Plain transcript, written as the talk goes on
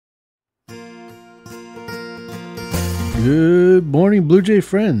Good morning, Blue Jay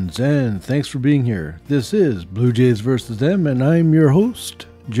friends, and thanks for being here. This is Blue Jays vs. Them, and I'm your host,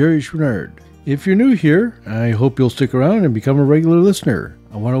 Jerry Schrenard. If you're new here, I hope you'll stick around and become a regular listener.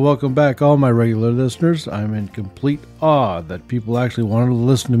 I want to welcome back all my regular listeners. I'm in complete awe that people actually wanted to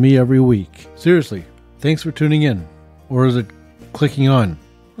listen to me every week. Seriously, thanks for tuning in. Or is it clicking on?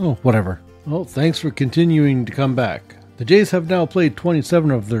 Oh, whatever. Well, thanks for continuing to come back. The Jays have now played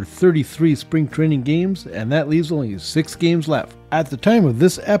 27 of their 33 spring training games, and that leaves only 6 games left. At the time of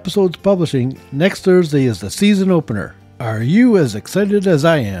this episode's publishing, next Thursday is the season opener. Are you as excited as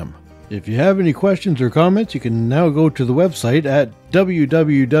I am? If you have any questions or comments, you can now go to the website at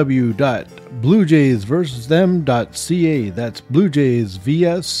www.bluejaysversusthem.ca. That's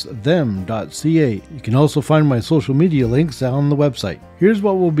bluejaysvsthem.ca. You can also find my social media links on the website. Here's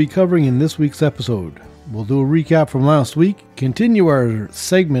what we'll be covering in this week's episode. We'll do a recap from last week, continue our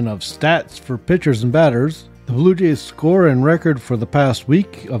segment of stats for pitchers and batters, the Blue Jays score and record for the past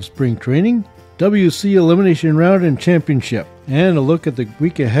week of spring training, WC elimination round and championship, and a look at the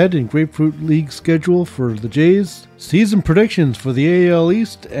week ahead in Grapefruit League schedule for the Jays, season predictions for the AL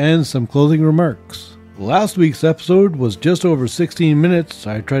East, and some closing remarks. Last week's episode was just over 16 minutes.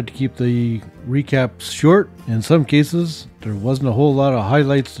 I tried to keep the recaps short. In some cases, there wasn't a whole lot of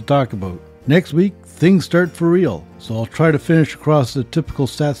highlights to talk about. Next week, things start for real, so I'll try to finish across the typical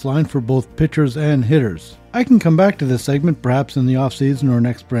stats line for both pitchers and hitters. I can come back to this segment perhaps in the off-season or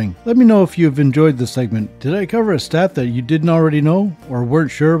next spring. Let me know if you've enjoyed this segment. Did I cover a stat that you didn't already know or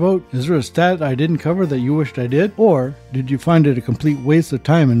weren't sure about? Is there a stat I didn't cover that you wished I did? Or did you find it a complete waste of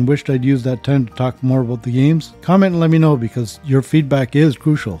time and wished I'd used that time to talk more about the games? Comment and let me know because your feedback is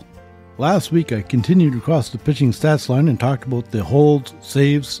crucial. Last week, I continued across the pitching stats line and talked about the holds,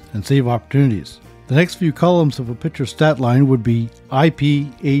 saves, and save opportunities. The next few columns of a pitcher's stat line would be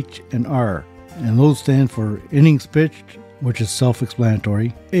IP, H, and R, and those stand for innings pitched, which is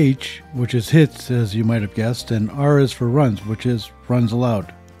self-explanatory, H, which is hits, as you might have guessed, and R is for runs, which is runs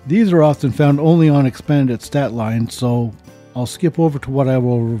allowed. These are often found only on expanded stat lines, so I'll skip over to what I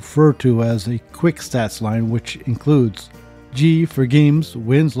will refer to as a quick stats line, which includes G for games,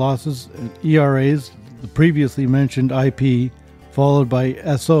 wins, losses, and ERAs, the previously mentioned IP, followed by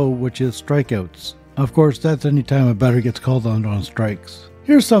SO, which is strikeouts. Of course, that's any time a batter gets called on strikes.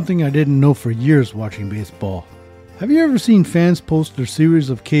 Here's something I didn't know for years watching baseball. Have you ever seen fans post their series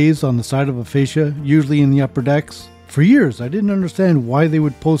of Ks on the side of a fascia, usually in the upper decks? For years, I didn't understand why they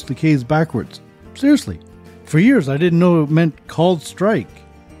would post the Ks backwards. Seriously. For years, I didn't know it meant called strike.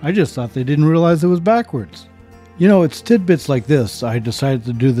 I just thought they didn't realize it was backwards. You know, it's tidbits like this I decided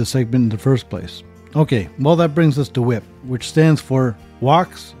to do this segment in the first place. Okay, well that brings us to WHIP, which stands for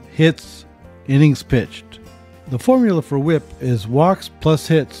walks, hits, innings pitched. The formula for WHIP is walks plus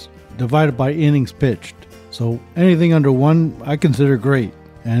hits divided by innings pitched. So anything under 1 I consider great.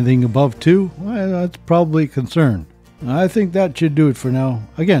 Anything above 2, well, that's probably a concern. I think that should do it for now.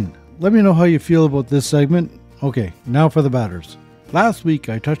 Again, let me know how you feel about this segment. Okay, now for the batters. Last week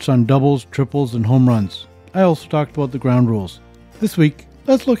I touched on doubles, triples, and home runs. I also talked about the ground rules. This week,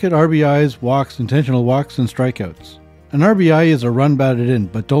 let's look at RBIs, walks, intentional walks, and strikeouts. An RBI is a run batted in,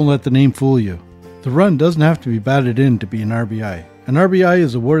 but don't let the name fool you. The run doesn't have to be batted in to be an RBI. An RBI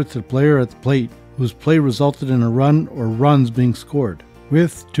is awarded to the player at the plate whose play resulted in a run or runs being scored,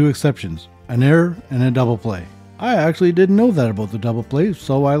 with 2 exceptions, an error and a double play. I actually didn't know that about the double play,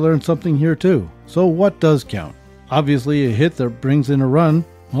 so I learned something here too. So what does count? Obviously a hit that brings in a run.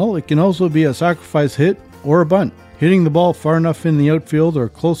 Well, it can also be a sacrifice hit or a bunt, hitting the ball far enough in the outfield or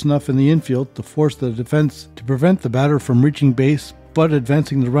close enough in the infield to force the defense to prevent the batter from reaching base but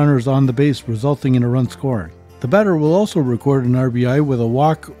advancing the runners on the base, resulting in a run scoring. The batter will also record an RBI with a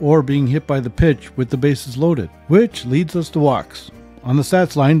walk or being hit by the pitch with the bases loaded, which leads us to walks. On the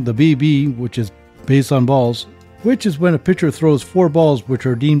stats line, the BB, which is base on balls, which is when a pitcher throws 4 balls which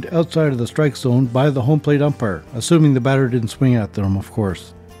are deemed outside of the strike zone by the home plate umpire, assuming the batter didn't swing at them, of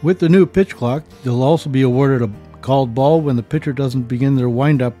course. With the new pitch clock, they'll also be awarded a called ball when the pitcher doesn't begin their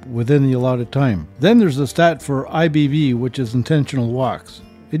windup within the allotted time. Then there's a stat for IBB, which is intentional walks.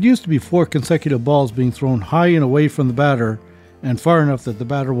 It used to be 4 consecutive balls being thrown high and away from the batter and far enough that the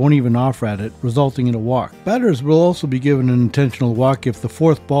batter won't even offer at it, resulting in a walk. Batters will also be given an intentional walk if the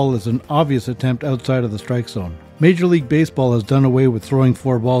 4th ball is an obvious attempt outside of the strike zone. Major League Baseball has done away with throwing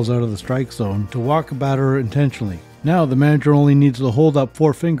 4 balls out of the strike zone to walk a batter intentionally. Now the manager only needs to hold up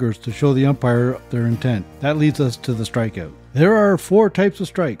 4 fingers to show the umpire their intent. That leads us to the strikeout. There are 4 types of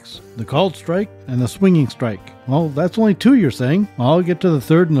strikes, the called strike and the swinging strike. Well, that's only 2 you're saying. I'll get to the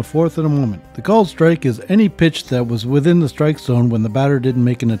 3rd and the 4th in a moment. The called strike is any pitch that was within the strike zone when the batter didn't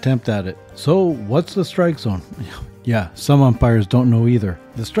make an attempt at it. So what's the strike zone? Yeah, some umpires don't know either.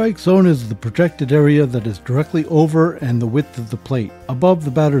 The strike zone is the protected area that is directly over and the width of the plate, above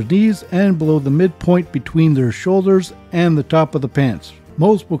the batter's knees and below the midpoint between their shoulders and the top of the pants.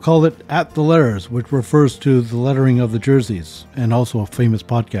 Most will call it at the letters, which refers to the lettering of the jerseys, and also a famous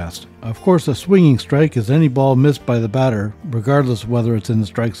podcast. Of course, a swinging strike is any ball missed by the batter, regardless of whether it's in the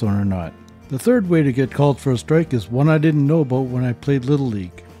strike zone or not. The third way to get called for a strike is one I didn't know about when I played Little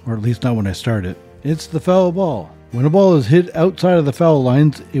League, or at least not when I started. It's the foul ball. When a ball is hit outside of the foul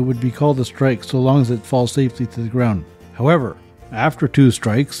lines, it would be called a strike so long as it falls safely to the ground. However, after 2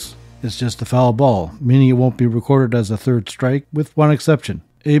 strikes, it's just a foul ball, meaning it won't be recorded as a third strike, with one exception.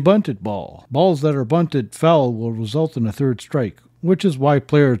 A bunted ball. Balls that are bunted foul will result in a third strike, which is why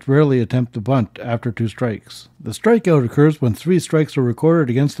players rarely attempt to bunt after 2 strikes. The strikeout occurs when 3 strikes are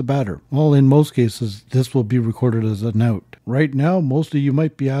recorded against the batter. Well, in most cases, this will be recorded as an out. Right now, most of you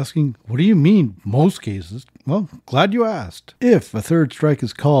might be asking, what do you mean, most cases? Well, glad you asked. If a third strike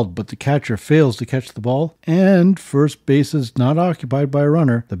is called but the catcher fails to catch the ball and first base is not occupied by a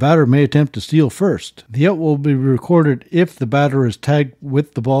runner, the batter may attempt to steal first. The out will be recorded if the batter is tagged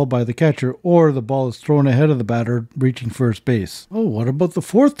with the ball by the catcher or the ball is thrown ahead of the batter reaching first base. Oh, what about the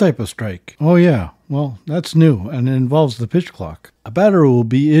fourth type of strike? Oh yeah, well, that's new and it involves the pitch clock. A batter will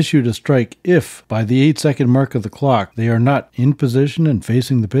be issued a strike if, by the 8-second mark of the clock, they are not in position and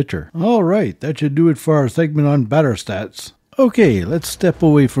facing the pitcher. All right, that should do it for our segment on batter stats. Okay, let's step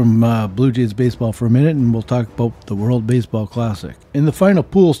away from Blue Jays baseball for a minute and we'll talk about the World Baseball Classic. In the final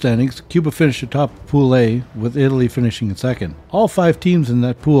pool standings, Cuba finished atop Pool A, with Italy finishing in second. All 5 teams in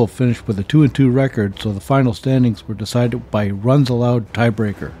that pool finished with a 2-2 record, so the final standings were decided by runs allowed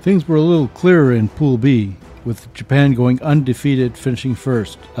tiebreaker. Things were a little clearer in Pool B, with Japan going undefeated, finishing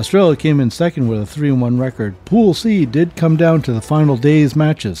first. Australia came in second with a 3-1 record. Pool C did come down to the final day's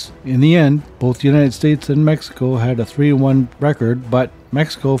matches. In the end, both the United States and Mexico had a 3-1 record, but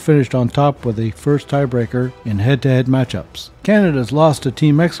Mexico finished on top with a first tiebreaker in head-to-head matchups. Canada's loss to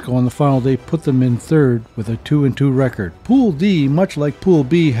Team Mexico on the final day put them in third with a 2-2 record. Pool D, much like Pool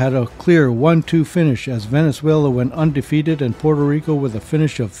B, had a clear 1-2 finish as Venezuela went undefeated and Puerto Rico with a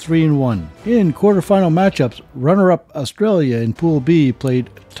finish of 3-1. In quarterfinal matchups, runner-up Australia in Pool B played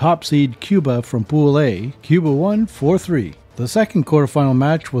top seed Cuba from Pool A. Cuba won 4-3. The second quarterfinal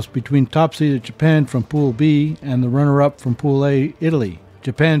match was between top-seeded Japan from Pool B and the runner-up from Pool A, Italy.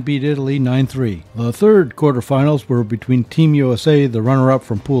 Japan beat Italy 9-3. The third quarterfinals were between Team USA, the runner-up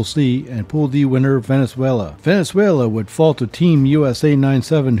from Pool C, and Pool D winner Venezuela. Venezuela would fall to Team USA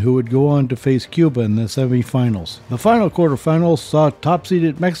 9-7, who would go on to face Cuba in the semifinals. The final quarterfinals saw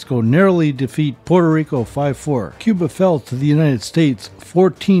top-seeded Mexico narrowly defeat Puerto Rico 5-4. Cuba fell to the United States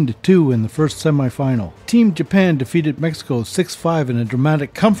 14-2 in the first semifinal. Team Japan defeated Mexico 6-5 in a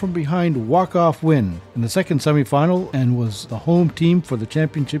dramatic come-from-behind walk-off win in the second semifinal and was the home team for the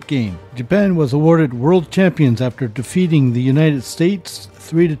championship game. Japan was awarded world champions after defeating the United States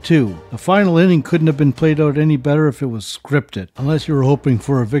 3-2. The final inning couldn't have been played out any better if it was scripted, unless you were hoping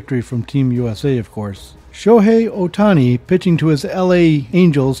for a victory from Team USA, of course. Shohei Ohtani, pitching to his LA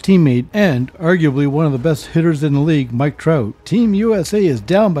Angels teammate and arguably one of the best hitters in the league, Mike Trout. Team USA is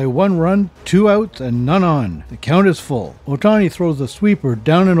down by 1 run, 2 outs, and none on. The count is full. Ohtani throws a sweeper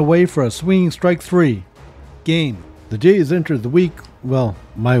down and away for a swinging strike 3. Game. The Jays entered the week, well,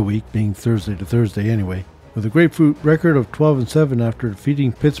 my week being Thursday to Thursday anyway, with a grapefruit record of 12-7 after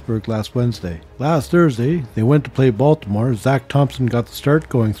defeating Pittsburgh last Wednesday. Last Thursday, they went to play Baltimore. Zach Thompson got the start,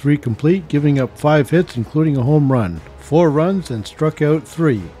 going 3 complete, giving up 5 hits, including a home run, 4 runs, and struck out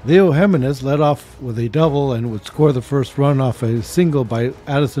 3. Leo Jimenez led off with a double and would score the first run off a single by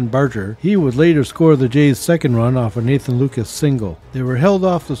Addison Barger. He would later score the Jays' second run off a Nathan Lucas single. They were held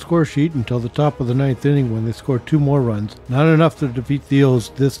off the score sheet until the top of the 9th inning when they scored 2 more runs, not enough to defeat the O's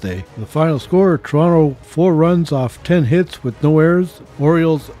this day. The final score, Toronto 4 runs off 10 hits with no errors,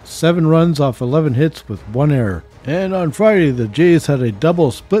 Orioles 7 runs off 11 hits with 1 error. And on Friday, the Jays had a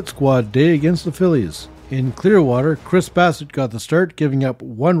double split squad day against the Phillies. In Clearwater, Chris Bassett got the start, giving up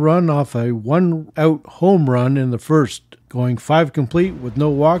 1 run off a 1-out home run in the first, going 5 complete with no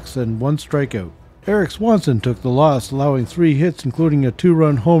walks and 1 strikeout. Eric Swanson took the loss, allowing 3 hits, including a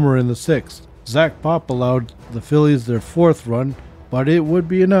 2-run homer in the 6th. Zach Pop allowed the Phillies their 4th run, but it would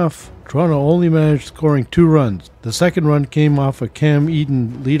be enough. Toronto only managed scoring 2 runs. The second run came off a Cam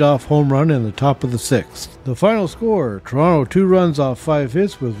Eden leadoff home run in the top of the 6th. The final score, Toronto 2 runs off 5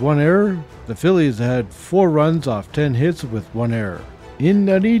 hits with 1 error. The Phillies had 4 runs off 10 hits with 1 error. In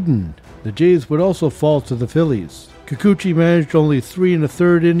Dunedin, the Jays would also fall to the Phillies. Kikuchi managed only 3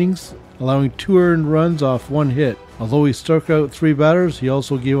 1/3 innings, allowing 2 earned runs off 1 hit. Although he struck out 3 batters, he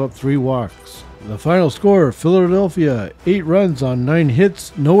also gave up 3 walks. The final score, Philadelphia, 8 runs on 9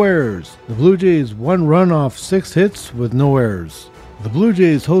 hits, no errors. The Blue Jays 1 run off 6 hits with no errors. The Blue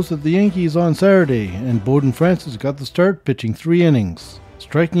Jays hosted the Yankees on Saturday, and Bowden Francis got the start pitching 3 innings.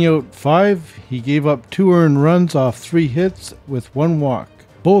 Striking out 5, he gave up 2 earned runs off 3 hits with 1 walk.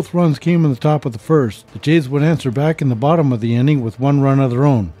 Both runs came in the top of the first. The Jays would answer back in the bottom of the inning with 1 run of their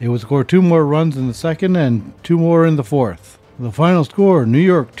own. They would score 2 more runs in the second and 2 more in the fourth. The final score, New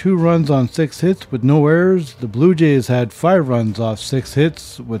York 2 runs on 6 hits with no errors. The Blue Jays had 5 runs off 6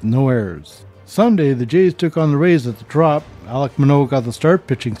 hits with no errors. Sunday, the Jays took on the Rays at the Trop. Alek Manoah got the start,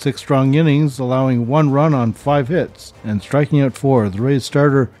 pitching 6 strong innings, allowing 1 run on 5 hits, and striking out 4. The Rays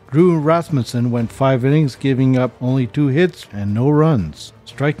starter, Drew Rasmussen, went 5 innings, giving up only 2 hits and no runs.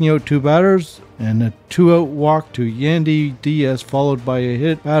 Striking out 2 batters, and a 2-out walk to Yandy Diaz, followed by a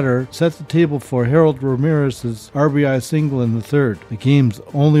hit batter, set the table for Harold Ramirez's RBI single in the third, the game's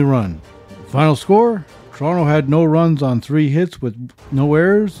only run. Final score? Toronto had no runs on 3 hits with no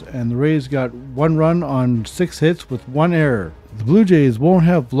errors, and the Rays got 1 run on 6 hits with 1 error. The Blue Jays won't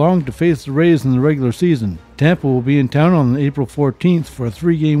have long to face the Rays in the regular season. Tampa will be in town on April 14th for a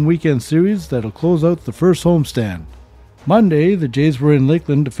 3-game weekend series that'll close out the first homestand. Monday, the Jays were in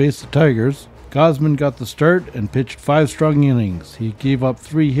Lakeland to face the Tigers. Gosman got the start and pitched 5 strong innings. He gave up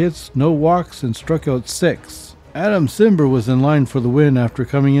 3 hits, no walks, and struck out 6. Adam Simber was in line for the win after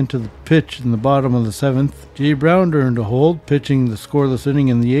coming into the pitch in the bottom of the 7th. Jay Brown earned a hold, pitching the scoreless inning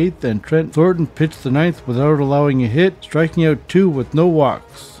in the 8th, and Trent Thornton pitched the 9th without allowing a hit, striking out 2 with no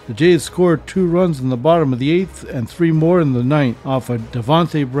walks. The Jays scored 2 runs in the bottom of the 8th and 3 more in the 9th off a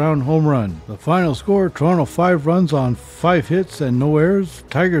Devontae Brown home run. The final score, Toronto 5 runs on 5 hits and no errors.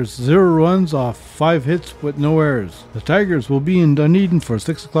 Tigers 0 runs off 5 hits with no errors. The Tigers will be in Dunedin for a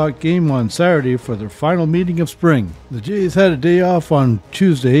 6 o'clock game on Saturday for their final meeting of spring. The Jays had a day off on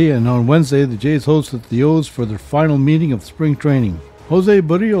Tuesday, and on Wednesday the Jays hosted the O's for their final meeting of spring training. Jose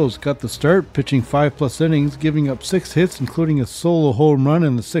Barrios got the start, pitching 5+ innings, giving up 6 hits, including a solo home run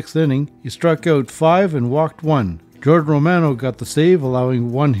in the 6th inning. He struck out 5 and walked 1. Jordan Romano got the save,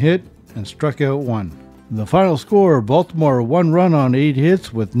 allowing 1 hit, and struck out 1. The final score, Baltimore 1 run on 8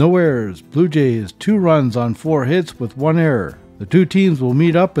 hits with no errors. Blue Jays 2 runs on 4 hits with 1 error. The 2 teams will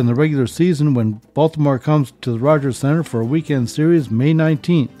meet up in the regular season when Baltimore comes to the Rogers Center for a weekend series May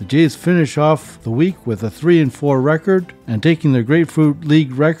 19th. The Jays finish off the week with a 3-4 record and taking their Grapefruit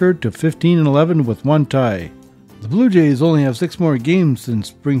League record to 15-11 with 1 tie. The Blue Jays only have 6 more games in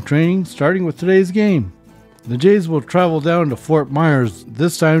spring training, starting with today's game. The Jays will travel down to Fort Myers,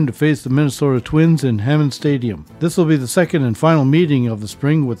 this time to face the Minnesota Twins in Hammond Stadium. This will be the second and final meeting of the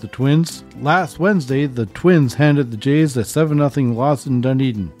spring with the Twins. Last Wednesday, the Twins handed the Jays a 7-0 loss in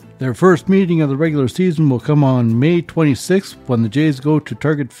Dunedin. Their first meeting of the regular season will come on May 26th when the Jays go to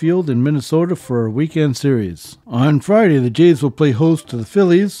Target Field in Minnesota for a weekend series. On Friday, the Jays will play host to the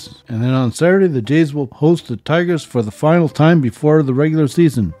Phillies, and then on Saturday, the Jays will host the Tigers for the final time before the regular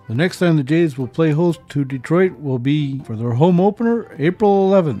season. The next time the Jays will play host to Detroit will be for their home opener,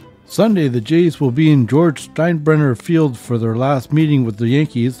 April 11th. Sunday, the Jays will be in George Steinbrenner Field for their last meeting with the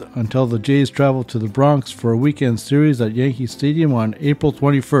Yankees until the Jays travel to the Bronx for a weekend series at Yankee Stadium on April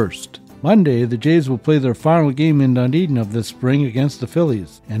 21st. Monday, the Jays will play their final game in Dunedin of this spring against the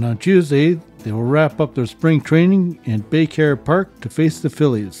Phillies, and on Tuesday, they will wrap up their spring training in Baycare Park to face the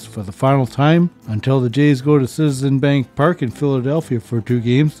Phillies for the final time until the Jays go to Citizen Bank Park in Philadelphia for 2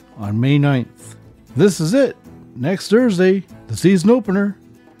 games on May 9th. This is it. Next Thursday, the season opener.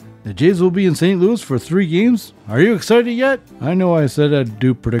 The Jays will be in St. Louis for 3 games. Are you excited yet? I know I said I'd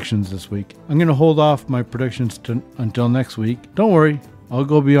do predictions this week. I'm going to hold off my predictions until next week. Don't worry, I'll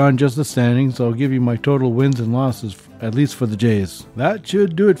go beyond just the standings. I'll give you my total wins and losses, at least for the Jays. That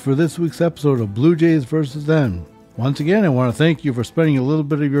should do it for this week's episode of Blue Jays vs. Them. Once again, I want to thank you for spending a little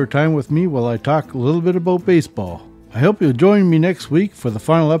bit of your time with me while I talk a little bit about baseball. I hope you'll join me next week for the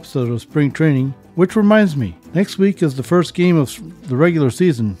final episode of spring training, which reminds me, next week is the first game of the regular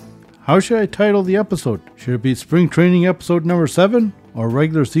season. How should I title the episode? Should it be Spring Training Episode number 7 or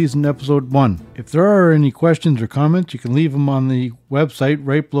Regular Season Episode 1? If there are any questions or comments, you can leave them on the website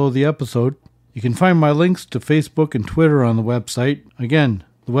right below the episode. You can find my links to Facebook and Twitter on the website. Again,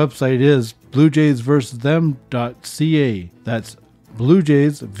 the website is bluejaysvsthem.ca. That's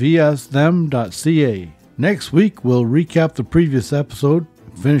bluejaysvsthem.ca. Next week, we'll recap the previous episode,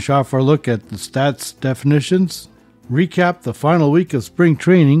 finish off our look at the stats definitions, recap the final week of spring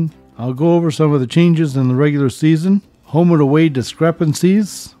training. I'll go over some of the changes in the regular season, home and away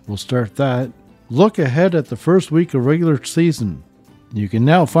discrepancies, we'll start that, look ahead at the first week of regular season. You can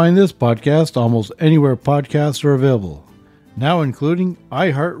now find this podcast almost anywhere podcasts are available. now including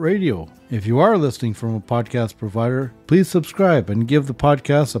iHeartRadio. If you are listening from a podcast provider, please subscribe and give the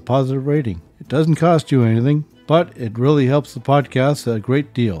podcast a positive rating. It doesn't cost you anything, but it really helps the podcast a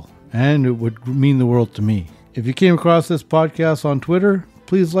great deal, and it would mean the world to me. If you came across this podcast on Twitter,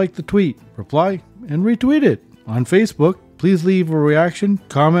 please like the tweet, reply, and retweet it. On Facebook, please leave a reaction,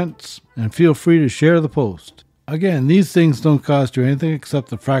 comments, and feel free to share the post. Again, these things don't cost you anything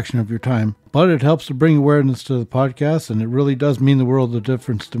except a fraction of your time, but it helps to bring awareness to the podcast, and it really does mean the world of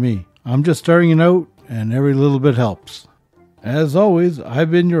difference to me. I'm just starting it out, and every little bit helps. As always,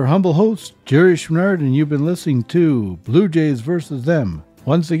 I've been your humble host, Jerry Schminnard, and you've been listening to Blue Jays vs. Them.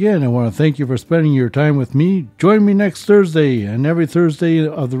 Once again, I want to thank you for spending your time with me. Join me next Thursday and every Thursday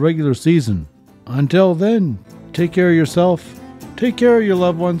of the regular season. Until then, take care of yourself, take care of your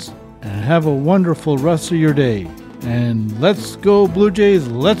loved ones, and have a wonderful rest of your day. And let's go, Blue Jays,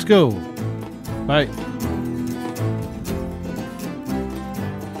 let's go. Bye.